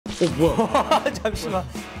뭐야? 잠시만.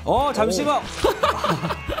 잠시만.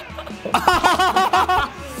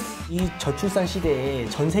 이 저출산 시대에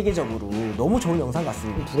전 세계적으로 너무 좋은 영상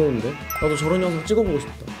같습니다. 부러운데? 나도 저런 영상 찍어보고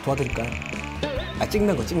싶다. 도와드릴까요?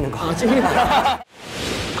 찍는 거. 찍는 거.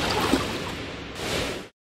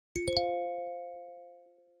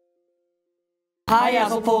 하이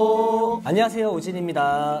아소포. 안녕하세요,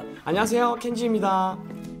 오진입니다. 안녕하세요, 켄지입니다.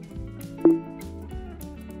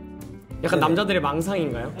 약간 남자들의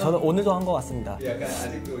망상인가요? 저는 오늘도 한 것 같습니다. 약간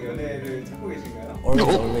아직도 연애를 찾고 계신가요?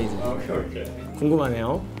 Always. 오케이.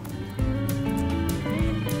 궁금하네요.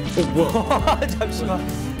 뭐야?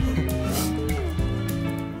 잠시만.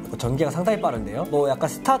 전개가 상당히 빠른데요? 뭐 약간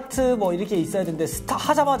스타트 뭐 이렇게 있어야 되는데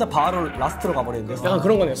하자마자 바로 라스트로 가버리는데요? 약간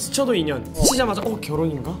그런 거네요. 스쳐도 인연. 스치자마자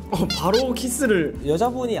결혼인가? 바로 키스를.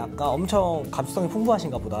 여자분이 약간 엄청 감수성이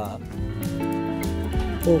풍부하신가 보다.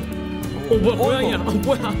 뭐야, 고양이야.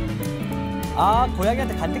 뭐야. 아,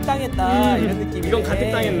 고양이한테 간택당했다 이런 느낌이네. 이건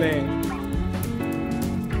간택당했네.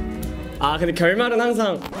 아, 근데 결말은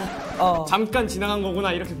항상 잠깐 지나간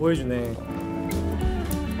거구나 이렇게 보여주네.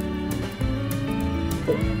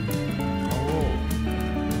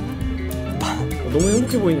 너무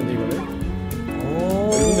행복해 보이는데 이거는?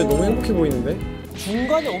 근데 너무 행복해 보이는데?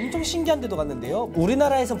 중간에 엄청 신기한 데도 갔는데요?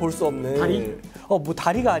 우리나라에서 볼 수 없는 다리? 뭐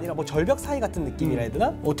다리가 아니라 뭐 절벽 사이 같은 느낌이라 해야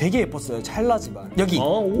되나? 되게 예뻤어요. 찰나지만 여기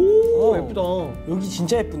예쁘다. 여기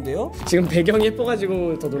진짜 예쁜데요? 지금 배경이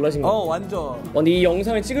예뻐가지고 더 놀라신 거예요? 완전. 근데 이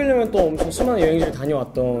영상을 찍으려면 또 엄청 수많은 여행지를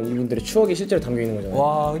다녀왔던 이분들의 추억이 실제로 담겨있는 거잖아요.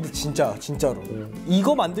 와, 근데 진짜로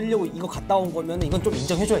이거 만들려고 이거 갔다 온 거면 이건 좀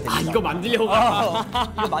인정해줘야 됩니다. 이거 만들려고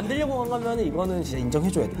이거 만들려고 간 거면 이거는 진짜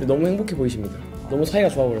인정해줘야 돼. 너무 행복해 보이십니다. 너무 사이가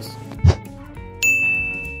좋아 버렸어.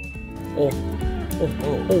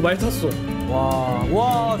 말 탔어.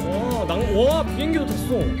 와, 비행기도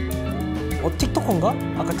탔어. 틱톡인가?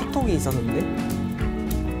 아까 틱톡이 있었는데?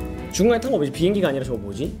 중간에 탄 거 뭐지? 비행기가 아니라 저거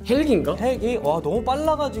뭐지? 헬기인가? 헬기? 와, 너무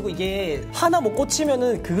빨라가지고 이게 하나 뭐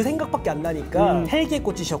꽂히면은 그 생각밖에 안 나니까 헬기에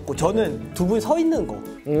꽂히셨고, 저는 두 분이 서 있는 거.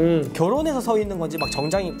 결혼해서 서 있는 건지 막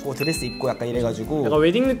정장 입고 드레스 입고 약간 이래가지고. 약간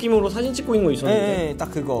웨딩 느낌으로 사진 찍고 있는 거 있었는데. 네,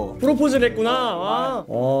 딱 그거. 프로포즈를 했구나.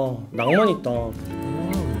 낭만 있다.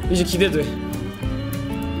 이제 기대돼.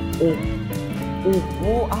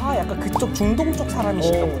 약간 그쪽 중동 쪽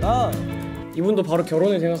사람이신가 보다. 이분도 바로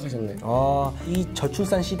결혼을 생각하셨네. 이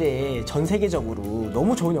저출산 시대에 전 세계적으로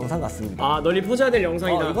너무 좋은 영상 같습니다. 널리 퍼져야 될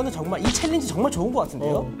영상이다. 이거는 정말 이 챌린지 정말 좋은 것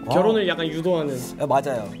같은데요? 결혼을 약간 유도하는.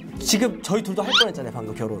 맞아요. 지금 저희 둘도 할 뻔했잖아요,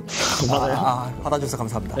 방금 결혼. 맞아요. 받아줘서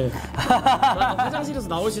감사합니다. 네. 화장실에서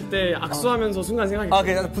나오실 때 악수하면서 순간 생각했어요.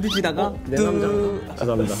 그냥 부딪히다가 내 남자.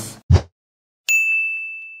 죄송합니다.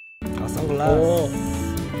 선글라스.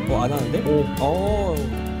 안 하는데?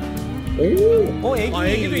 애기.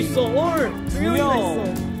 애기도 있어. 두 명이나 있어.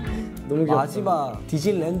 너무 귀엽다. 마지막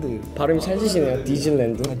디즈니랜드. 발음이 찰지시네요.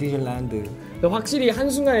 디즈니랜드. 디즈니랜드. 확실히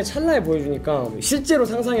한순간에 찰나에 보여주니까 실제로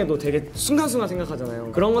상상해도 되게 순간순간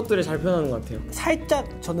생각하잖아요. 그런 것들을 잘 표현하는 것 같아요. 살짝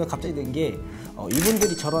저는 갑자기 든 게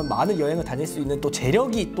이분들이 저런 많은 여행을 다닐 수 있는 또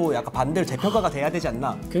재력이 또 약간 반대로 재평가가 돼야 되지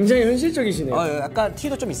않나. 굉장히 현실적이시네요. 약간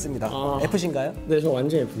티도 좀 있습니다. F신가요? 네, 저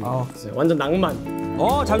완전 F입니다. 완전 낭만.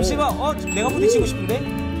 잠시만. 내가 부딪히고 싶은데?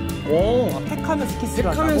 팩하면서 키스를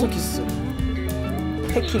한다고? 팩하면서 키스.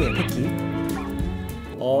 패키네, 패키.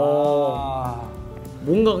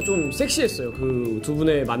 뭔가 좀 섹시했어요. 그 두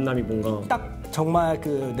분의 만남이 뭔가 딱 정말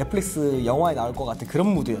그 넷플릭스 영화에 나올 것 같은 그런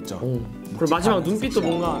무드였죠. 그리고 마지막 눈빛도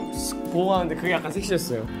뭔가 쓱 보고 가는데 그게 약간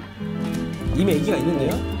섹시했어요. 이미 애기가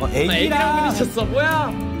있는데요? 애기랑 부딪혔어.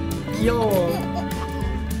 뭐야? 귀여워.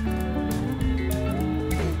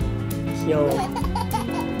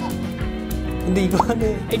 근데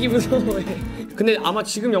이거는 애기 무서워해. 근데 아마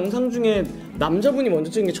지금 영상 중에 남자분이 먼저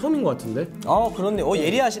찍은 게 처음인 것 같은데? 그렇네. 네,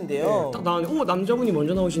 예리하신데요. 딱 나왔는데 남자분이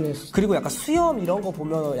먼저 나오시네. 그리고 약간 수염 이런 거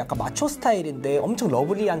보면 약간 마초 스타일인데 엄청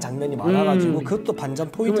러블리한 장면이 많아가지고 그것도 반전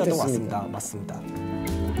포인트였던 것 같습니다. 맞습니다.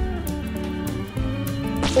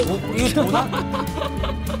 이거 뭐나?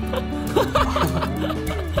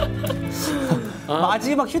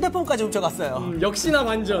 마지막 휴대폰까지 훔쳐갔어요. 역시나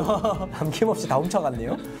반전. 남김없이 다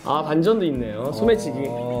훔쳐갔네요. 반전도 있네요. 소매치기.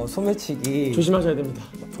 소매치기. 조심하셔야 됩니다.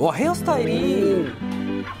 헤어스타일이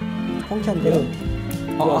펑키한데요?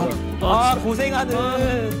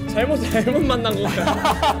 고생하는. 잘못 만난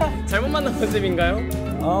건가요? 잘못 만난 컨셉인가요?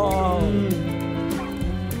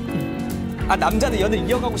 남자는 연애를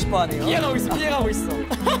이어가고 싶어 하네요. 피해가고 있어.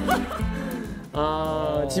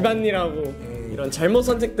 집안일하고. 이런 잘못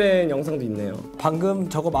선택된 영상도 있네요. 방금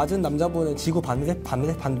저거 맞은 남자분은 지구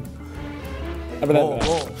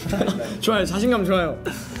좋아요. 자신감 좋아요.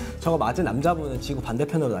 저거 맞은 남자분은 지구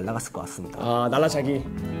반대편으로 날아갔을 것 같습니다. 날라자기.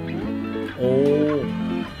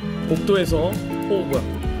 복도에서 뭐야?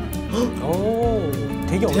 오,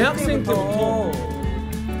 되게 어릴 대학생 때부터.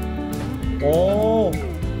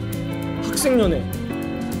 학생연애.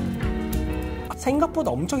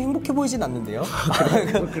 생각보다 엄청 행복해 보이진 않는데요?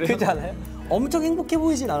 그렇지 않아요? 엄청 행복해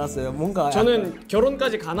보이진 않았어요. 뭔가 저는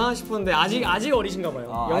결혼까지 가나 싶었는데 아직 어리신가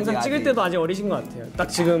봐요. 영상 찍을 때도 아직 어리신 것 같아요. 딱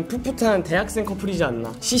지금 풋풋한 대학생 커플이지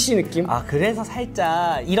않나. CC 느낌? 그래서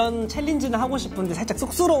살짝 이런 챌린지는 하고 싶은데 살짝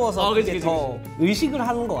쑥스러워서 그게 더 의식을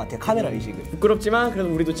하는 것 같아요. 카메라 의식을. 부끄럽지만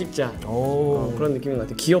그래도 우리도 찍자. 그런 느낌인 것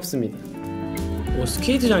같아요. 귀엽습니다.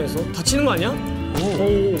 스케이트장에서 다치는 거 아니야?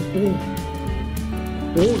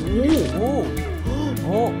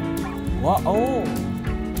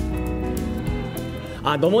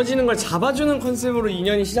 넘어지는 걸 잡아주는 컨셉으로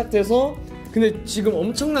인연이 시작돼서 근데 지금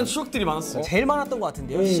엄청난 추억들이 많았어요. 제일 많았던 것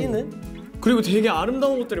같은데요, 씬은? 그리고 되게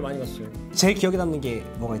아름다운 곳들이 많이 갔어요. 제일 기억에 남는 게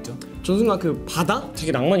뭐가 있죠? 전 순간 그 바다?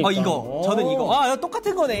 되게 낭만 있다. 이거. 저는 이거.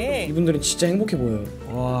 똑같은 거네. 이분들은 진짜 행복해 보여요.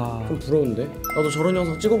 와. 좀 부러운데? 나도 저런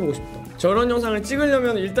영상 찍어보고 싶다. 저런 영상을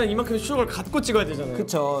찍으려면 일단 이만큼의 추억을 갖고 찍어야 되잖아요.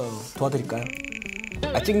 그쵸. 도와드릴까요?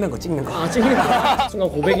 찍는 거. 찍는 거. 순간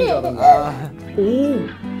고백인 줄 알았는데.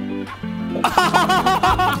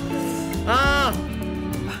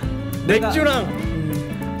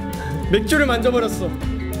 맥주를 만져버렸어.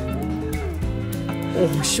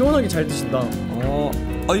 시원하게 잘 드신다.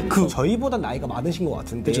 저희보단 나이가 많으신 것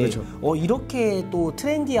같은데. 그쵸. 이렇게 또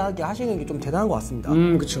트렌디하게 하시는 게 좀 대단한 것 같습니다.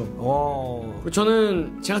 그쵸. 그리고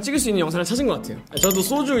저는 제가 찍을 수 있는 영상을 찾은 것 같아요. 저도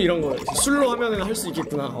소주 이런 거 술로 하면은 할 수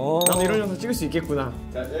있겠구나. 나도 이런 영상 찍을 수 있겠구나.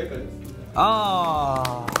 자, 여기까지.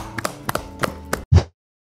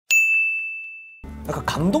 약간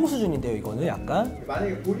감동 수준인데요, 이거는 약간.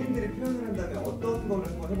 만약에 본인들이 표현을 한다면 어떤 거를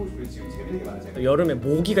한번 해보시고 지금 재밌는 게 많아요. 여름에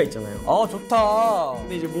모기가 있잖아요. 좋다.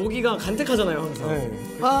 근데 이제 모기가 간택하잖아요, 항상. 네.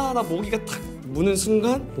 나 모기가 딱 무는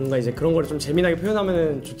순간 뭔가 이제 그런 거를 좀 재미나게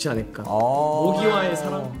표현하면 좋지 않을까. 모기와의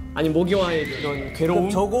사랑? 아니 모기와의 이런 괴로움?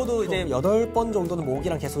 적어도 이제 8번 정도는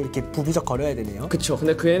모기랑 계속 이렇게 부비적 거려야 되네요. 그쵸.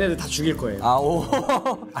 근데 그 얘네들 다 죽일 거예요.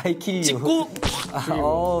 아이키 찍고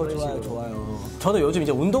좋아요. 저는 요즘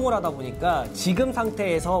이제 운동을 하다 보니까 지금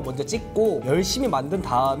상태에서 먼저 찍고 열심히 만든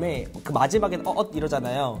다음에 그 마지막에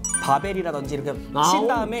이러잖아요. 바벨이라든지 이렇게 친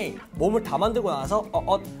다음에 몸을 다 만들고 나서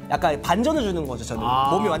약간 반전을 주는 거죠. 저는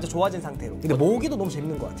몸이 완전 좋아진 상태로. 근데 모기도 너무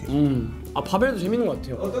재밌는 것 같아요. 바벨도 재밌는 것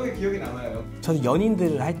같아요. 어떤 게 기억에 남아요? 저는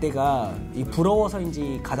연인들을 할 때가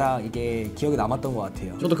부러워서인지 가장 이게 기억에 남았던 것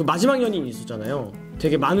같아요. 저도 그 마지막 연인이 있었잖아요.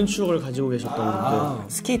 되게 많은 추억을 가지고 계셨던 분들.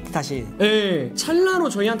 스케이트 타시. 네, 찰나로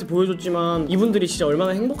저희한테 보여줬지만 이분들이 진짜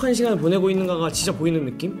얼마나 행복한 시간을 보내고 있는가가 진짜 보이는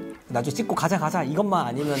느낌? 나중에 찍고 가자 이것만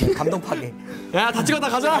아니면 감동 파괴. 야, 다 찍었다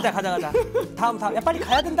가자. 가자. 다음. 야, 빨리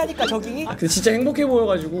가야 된다니까 저기. 근데 진짜 행복해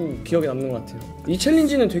보여가지고 기억에 남는 것 같아요. 이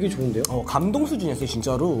챌린지는 되게 좋은데요? 감동 수준이었어요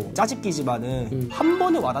진짜로. 짜집기지만은 한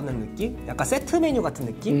번에 와닿는 느낌? 약간 세트 메뉴 같은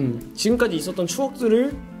느낌? 지금까지 있었던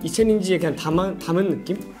추억들을 이 챌린지에 그냥 담은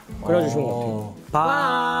느낌? 그래가지고 좋은 것 같아요.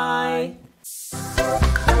 바이.